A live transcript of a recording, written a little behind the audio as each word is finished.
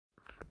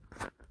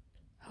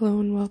Hello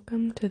and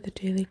welcome to the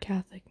Daily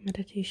Catholic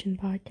Meditation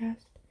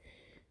Podcast.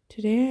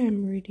 Today I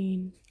am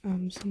reading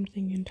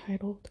something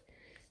entitled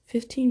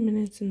 15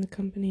 Minutes in the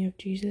Company of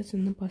Jesus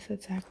in the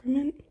Blessed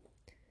Sacrament.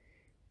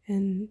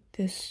 And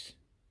this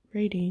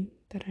reading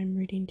that I'm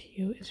reading to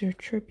you is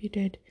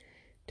attributed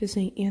to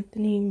St.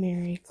 Anthony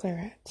Mary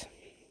Claret.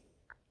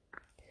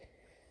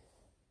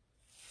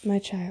 My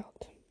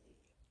child,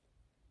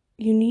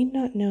 you need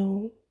not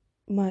know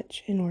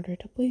much in order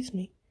to please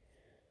me.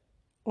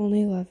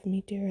 Only love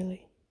me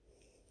dearly.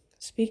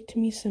 Speak to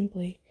me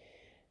simply,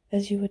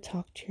 as you would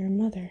talk to your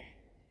mother,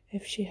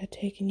 if she had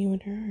taken you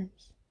in her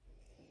arms.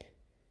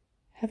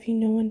 Have you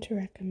no one to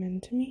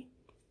recommend to me?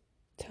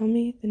 Tell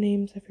me the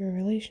names of your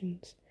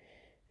relations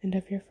and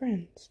of your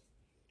friends.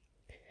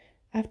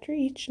 After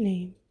each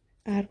name,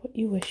 add what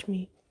you wish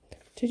me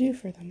to do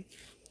for them.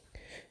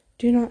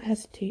 Do not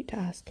hesitate to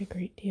ask a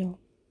great deal.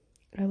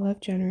 I love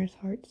generous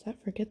hearts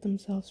that forget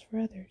themselves for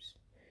others.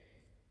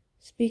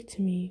 Speak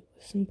to me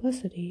with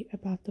simplicity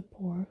about the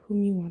poor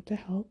whom you want to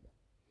help,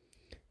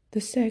 the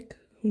sick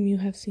whom you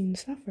have seen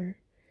suffer,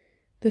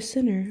 the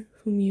sinner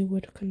whom you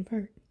would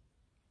convert,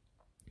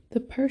 the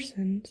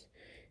persons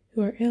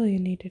who are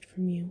alienated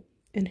from you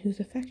and whose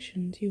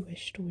affections you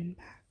wish to win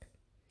back.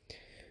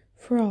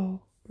 For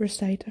all,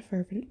 recite a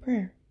fervent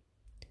prayer.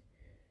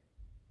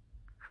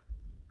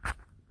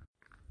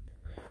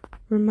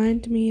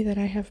 Remind me that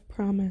I have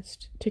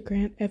promised to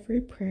grant every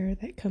prayer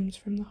that comes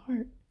from the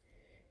heart,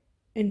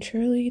 and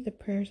surely the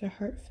prayers are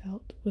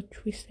heartfelt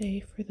which we say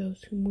for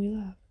those whom we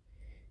love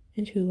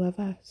and who love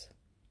us.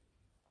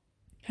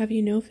 Have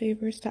you no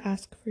favors to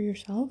ask for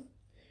yourself?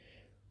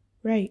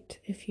 Write,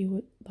 if you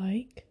would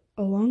like,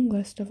 a long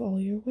list of all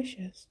your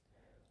wishes,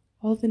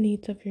 all the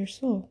needs of your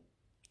soul,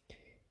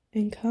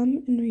 and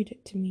come and read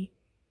it to me.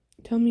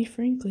 Tell me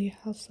frankly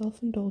how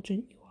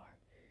self-indulgent you are,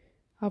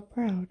 how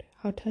proud,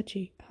 how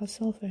touchy, how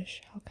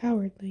selfish, how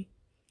cowardly,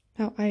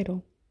 how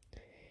idle,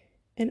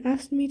 and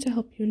ask me to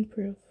help you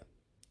improve.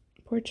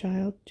 Poor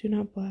child, do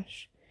not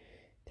blush.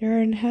 There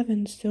are in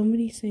heaven so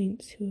many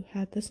saints who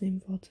had the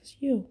same faults as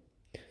you,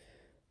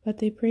 but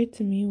they prayed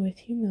to me with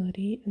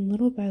humility, and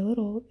little by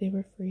little they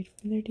were freed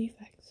from their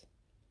defects.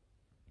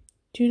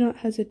 Do not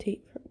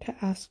hesitate to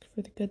ask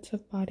for the goods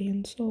of body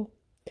and soul,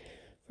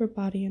 for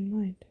body and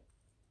mind,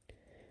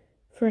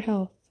 for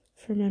health,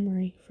 for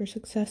memory, for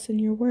success in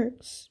your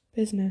works,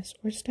 business,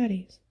 or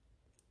studies.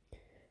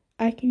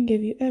 I can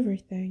give you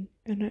everything,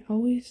 and I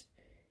always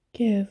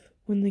give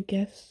when the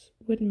gifts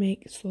would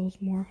make souls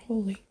more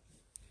holy.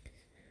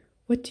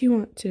 What do you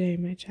want today,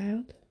 my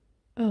child?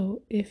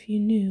 Oh, if you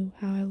knew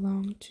how I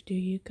long to do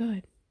you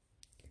good.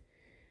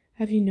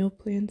 Have you no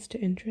plans to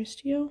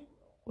interest you?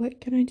 What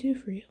can I do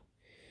for you?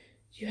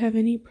 Do you have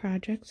any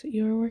projects that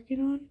you are working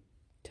on?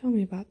 Tell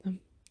me about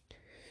them.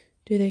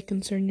 Do they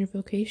concern your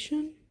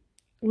vocation?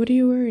 What are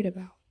you worried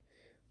about?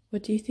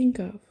 What do you think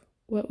of?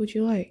 What would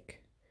you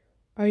like?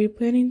 Are you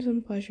planning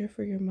some pleasure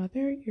for your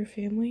mother, your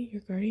family,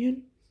 your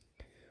guardian?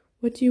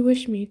 What do you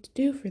wish me to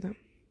do for them?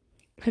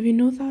 Have you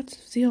no thoughts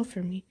of zeal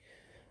for me?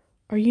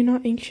 Are you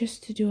not anxious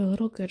to do a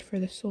little good for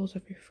the souls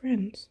of your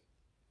friends,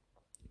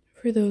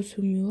 for those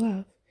whom you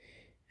love,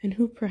 and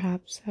who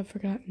perhaps have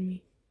forgotten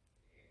me?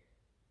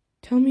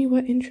 Tell me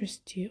what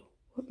interests you,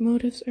 what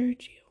motives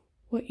urge you,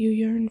 what you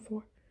yearn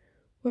for,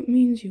 what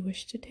means you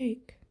wish to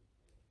take.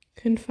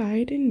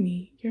 Confide in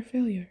me your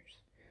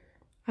failures.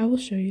 I will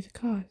show you the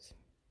cause.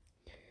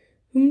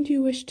 Whom do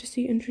you wish to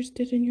see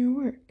interested in your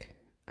work?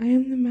 I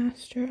am the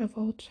master of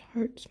all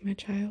hearts, my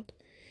child,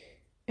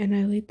 and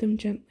I lead them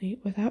gently,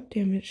 without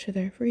damage to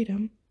their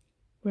freedom,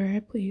 where I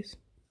please.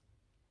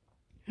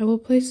 I will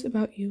place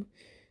about you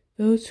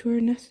those who are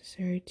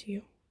necessary to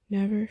you.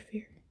 Never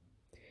fear.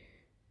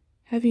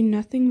 Have you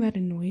nothing that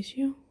annoys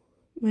you?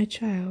 My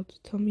child,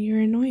 tell me your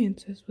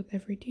annoyances with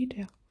every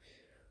detail.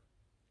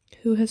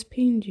 Who has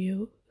pained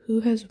you? Who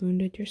has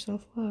wounded your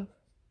self-love?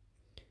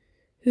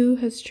 Who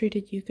has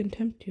treated you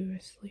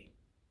contemptuously?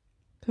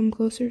 Come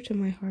closer to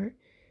my heart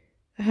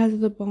that has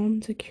the balm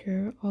to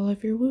cure all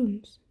of your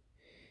wounds.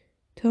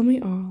 Tell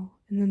me all,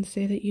 and then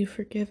say that you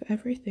forgive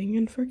everything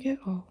and forget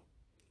all,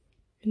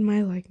 in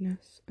my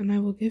likeness, and I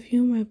will give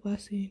you my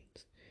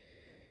blessings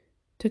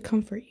to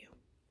comfort you.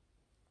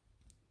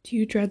 Do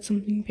you dread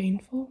something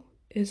painful?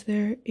 Is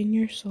there in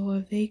your soul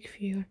a vague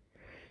fear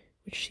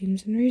which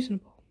seems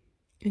unreasonable,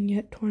 and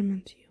yet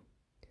torments you?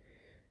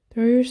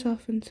 Throw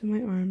yourself into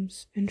my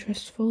arms, and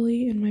trust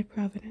fully in my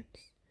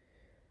providence.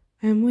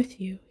 I am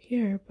with you,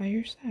 here, by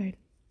your side.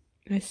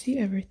 I see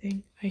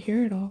everything, I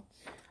hear it all.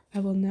 I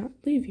will not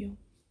leave you.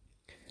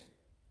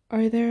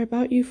 Are there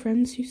about you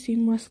friends who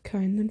seem less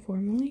kind than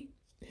formerly,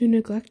 who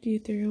neglect you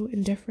through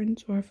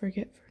indifference or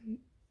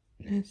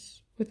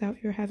forgetfulness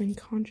without your having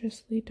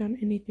consciously done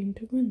anything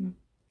to wound them?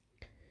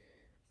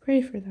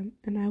 Pray for them,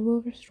 and I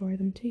will restore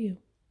them to you,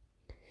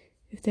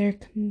 if their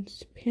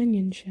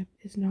companionship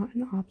is not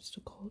an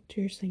obstacle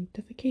to your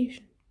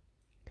sanctification.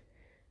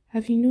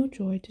 Have you no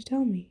joy to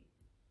tell me?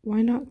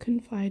 Why not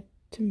confide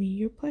to me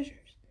your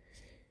pleasures?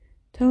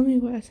 Tell me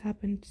what has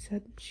happened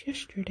since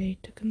yesterday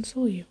to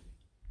console you.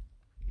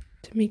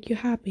 to make you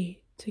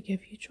happy, to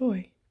give you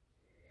joy.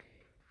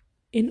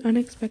 An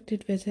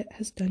unexpected visit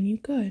has done you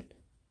good.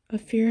 A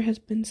fear has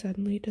been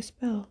suddenly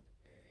dispelled.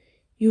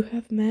 You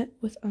have met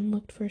with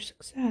unlooked-for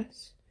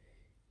success.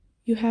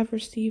 You have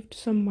received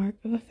some mark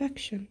of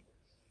affection.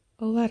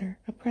 A letter,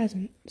 a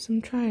present,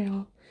 some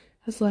trial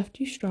has left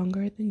you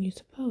stronger than you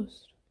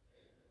supposed.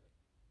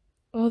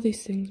 All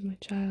these things, my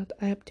child,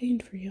 I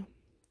obtained for you.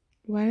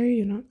 Why are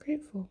you not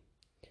grateful?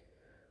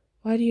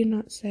 Why do you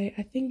not say,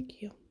 I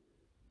thank you?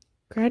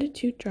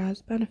 Gratitude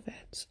draws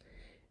benefits,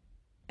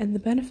 and the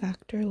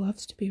benefactor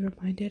loves to be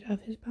reminded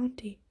of his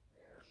bounty.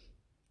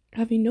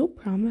 Have you no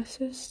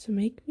promises to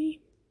make me?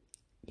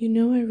 You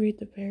know I read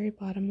the very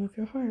bottom of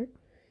your heart.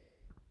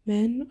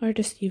 Men are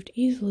deceived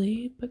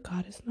easily, but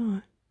God is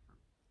not.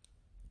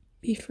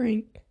 Be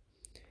frank.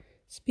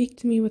 Speak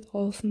to me with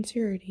all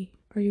sincerity.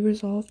 Are you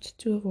resolved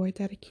to avoid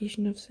that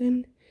occasion of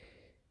sin,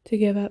 to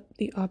give up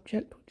the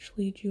object which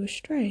leads you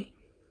astray,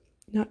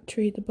 not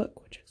to read the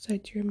book which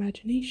excites your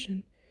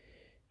imagination,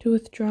 to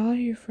withdraw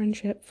your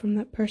friendship from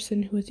that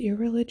person who is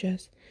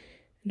irreligious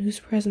and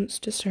whose presence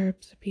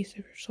disturbs the peace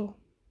of your soul?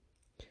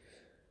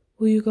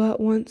 Will you go at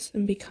once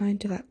and be kind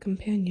to that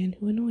companion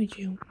who annoyed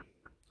you?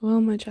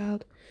 Well, my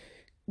child,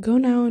 go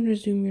now and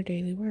resume your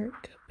daily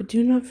work, but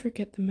do not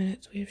forget the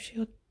minutes we have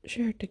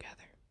shared together.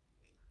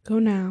 Go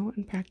now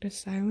and practice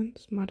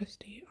silence,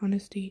 modesty,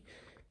 honesty,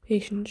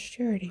 patience,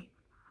 charity.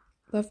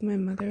 Love my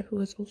mother, who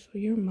is also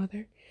your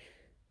mother,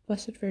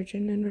 Blessed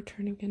Virgin, and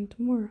return again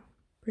tomorrow,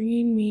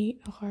 bringing me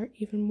a heart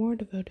even more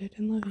devoted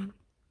and loving.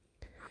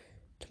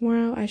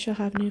 Tomorrow I shall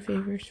have new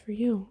favors for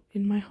you.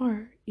 In my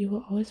heart you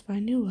will always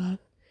find new love,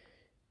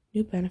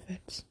 new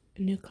benefits,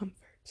 and new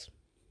comforts.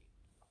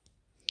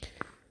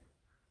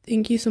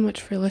 Thank you so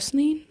much for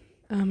listening.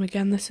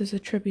 Again, this is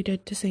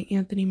attributed to St.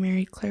 Anthony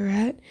Mary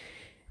Claret,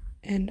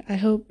 and I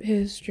hope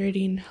his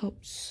reading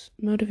helps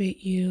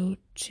motivate you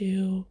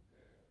to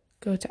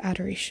go to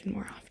adoration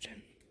more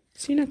often.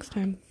 See you next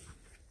time.